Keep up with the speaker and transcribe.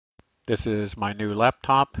This is my new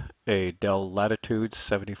laptop, a Dell Latitude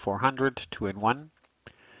 7400 2-in-1,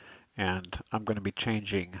 and I'm going to be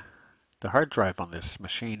changing the hard drive on this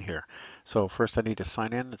machine here. So first I need to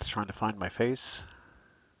sign in. It's trying to find my face.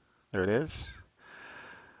 There it is.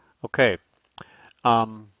 Okay,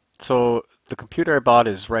 um, so the computer I bought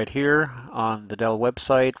is right here on the Dell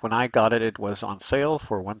website. When I got it, it was on sale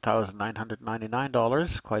for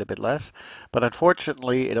 $1,999, quite a bit less. But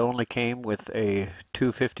unfortunately, it only came with a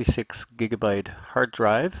 256 gigabyte hard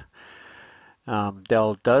drive.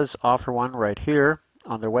 Dell does offer one right here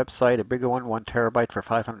on their website, a bigger one, 1 terabyte for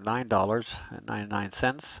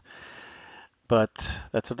 $509.99. But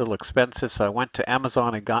that's a little expensive, so I went to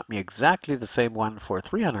Amazon and got me exactly the same one for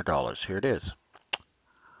 $300. Here it is.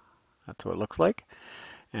 That's what it looks like.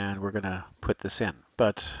 And we're going to put this in.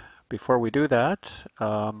 But before we do that,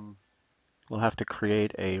 we'll have to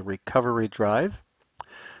create a recovery drive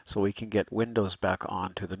so we can get Windows back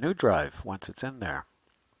onto the new drive once it's in there.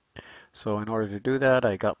 So in order to do that,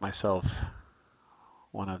 I got myself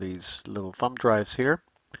one of these little thumb drives here.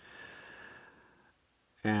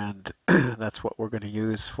 And that's what we're going to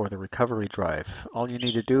use for the recovery drive. All you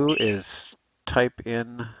need to do is type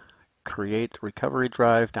in create recovery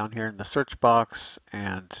drive down here in the search box,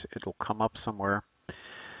 and it'll come up somewhere.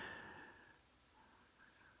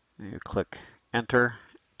 You click enter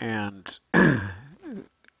and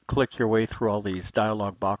click your way through all these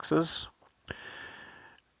dialog boxes.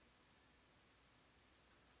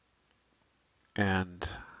 And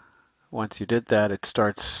once you did that, it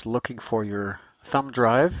starts looking for your thumb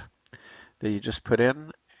drive that you just put in,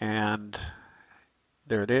 and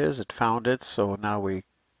there it is. It found it. So now we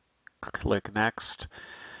click next,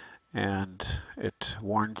 and it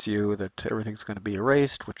warns you that everything's going to be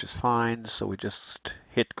erased, which is fine. So we just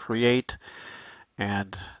hit create,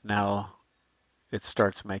 and now it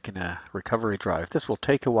starts making a recovery drive. This will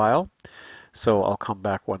take a while, so I'll come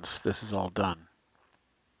back once this is all done.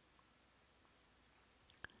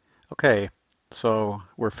 Okay, so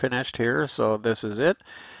we're finished here. So this is it.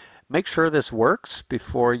 Make sure this works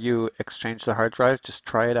before you exchange the hard drive. Just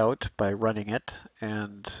try it out by running it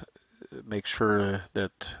and make sure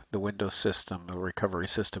that the Windows system, the recovery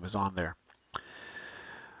system, is on there.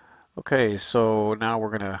 Okay, so now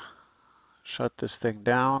we're going to shut this thing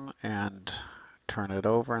down and turn it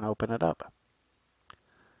over and open it up.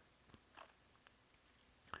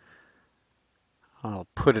 I'll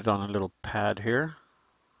put it on a little pad here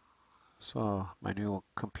so my new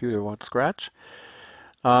computer won't scratch.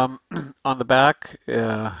 On the back,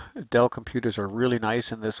 Dell computers are really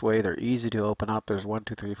nice in this way. They're easy to open up. There's 1,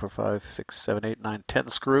 2, 3, 4, 5, 6, 7, 8, 9, 10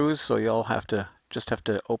 screws. So you all have to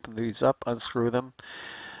open these up, unscrew them,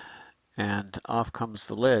 and off comes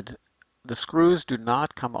the lid. The screws do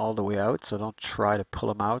not come all the way out, so don't try to pull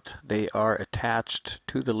them out. They are attached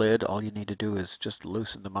to the lid. All you need to do is just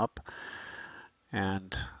loosen them up.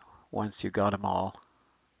 And once you got them all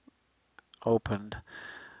opened,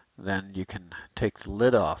 then you can take the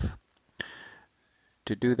lid off.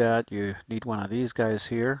 To do that, you need one of these guys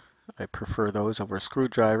here. I prefer those over a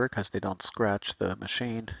screwdriver because they don't scratch the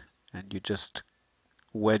machine, and you just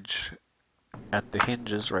wedge at the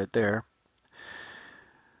hinges right there.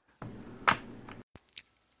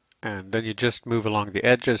 And then you just move along the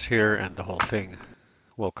edges here and the whole thing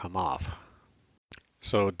will come off.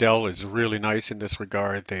 So Dell is really nice in this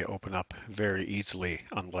regard. They open up very easily,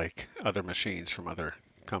 unlike other machines from other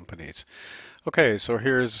companies. Okay, so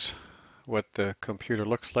here's what the computer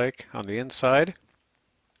looks like on the inside.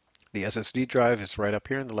 The SSD drive is right up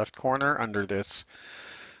here in the left corner under this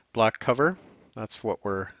black cover. That's what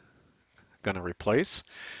we're going to replace.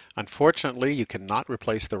 Unfortunately, you cannot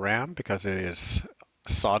replace the RAM because it is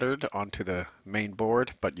soldered onto the main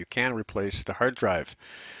board, but you can replace the hard drive.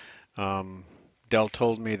 Dell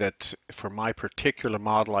told me that for my particular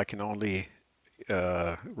model, I can only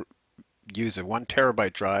use a 1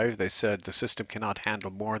 terabyte drive. They said the system cannot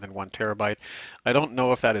handle more than 1 terabyte. I don't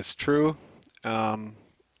know if that is true, but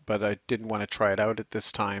I didn't want to try it out at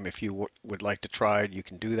this time. If you would like to try it, you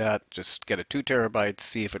can do that. Just get a 2 terabyte,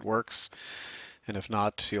 see if it works. And if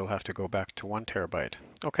not, you'll have to go back to 1 terabyte.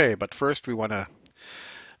 Okay, but first we want to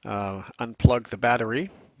unplug the battery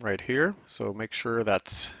right here. So make sure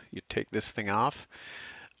that you take this thing off.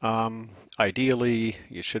 Ideally,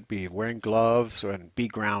 you should be wearing gloves and be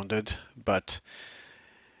grounded, but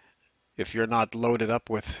if you're not loaded up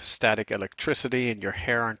with static electricity and your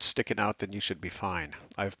hair aren't sticking out, then you should be fine.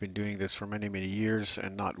 I've been doing this for many, many years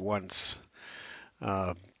and not once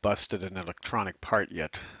busted an electronic part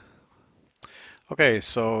yet. Okay,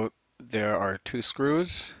 so there are 2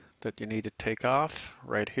 screws that you need to take off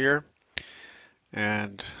right here.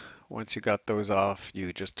 And once you got those off,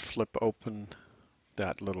 you just flip open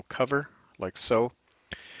that little cover like so,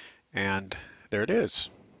 and there it is,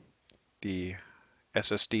 the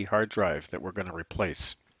SSD hard drive that we're going to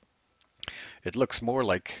replace. It looks more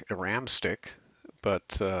like a RAM stick, but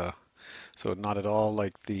so not at all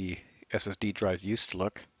like the SSD drives used to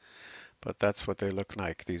look, but that's what they look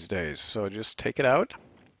like these days. So just take it out.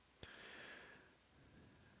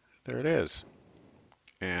 There it is.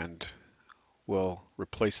 And we'll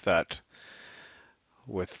replace that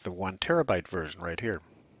with the 1 TB version right here.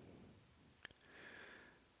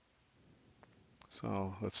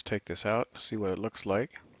 So let's take this out, see what it looks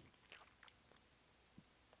like.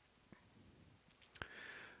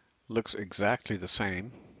 Looks exactly the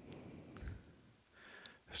same,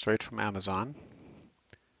 straight from Amazon.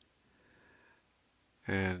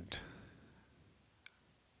 And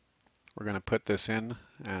we're going to put this in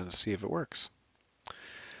and see if it works.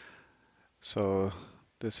 So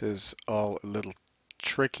this is all a little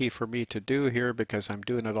tricky for me to do here because I'm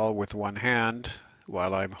doing it all with one hand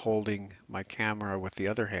while I'm holding my camera with the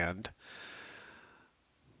other hand.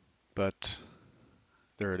 But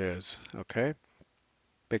there it is. Okay.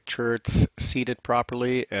 Make sure it's seated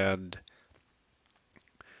properly and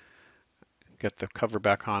get the cover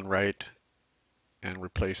back on right and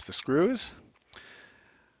replace the screws.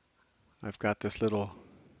 I've got this little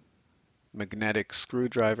magnetic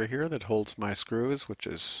screwdriver here that holds my screws, which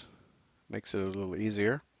makes it a little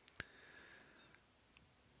easier.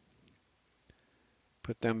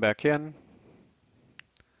 Put them back in.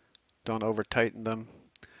 Don't over tighten them.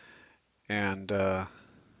 And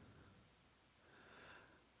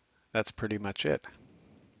that's pretty much it.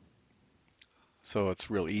 So it's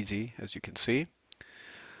real easy, as you can see.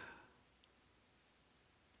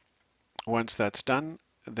 Once that's done,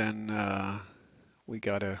 then we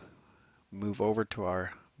gotta move over to our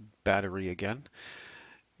battery again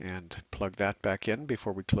and plug that back in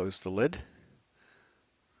before we close the lid.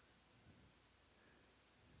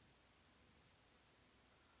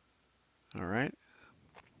 All right.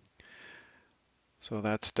 So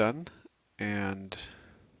that's done, and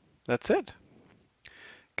that's it.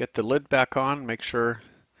 Get the lid back on, make sure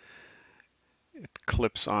it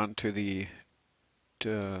clips onto it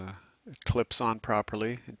clips on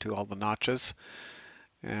properly into all the notches.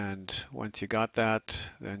 And once you got that,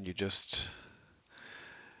 then you just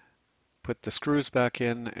put the screws back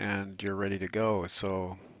in and you're ready to go.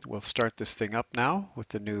 So we'll start this thing up now with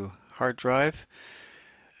the new hard drive.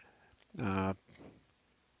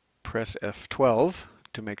 Press F12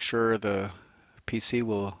 to make sure the PC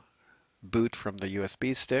will boot from the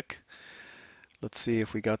USB stick. Let's see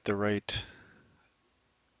if we got the right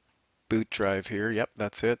boot drive here. Yep,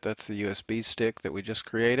 that's it. That's the USB stick that we just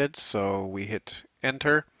created. So we hit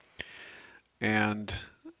enter and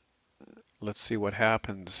let's see what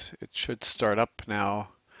happens. It should start up now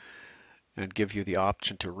and give you the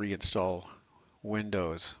option to reinstall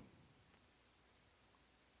Windows.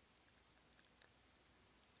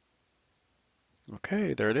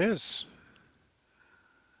 Okay, there it is.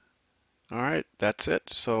 All right, that's it.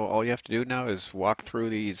 So all you have to do now is walk through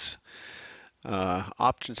these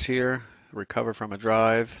options here, recover from a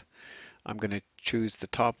drive. I'm going to choose the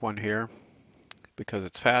top one here because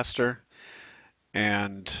it's faster,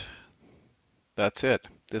 and that's it.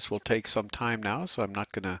 This will take some time now, so I'm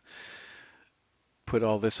not going to put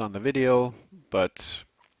all this on the video, but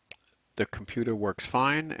the computer works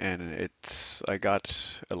fine, and I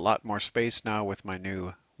got a lot more space now with my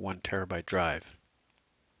new 1 TB drive.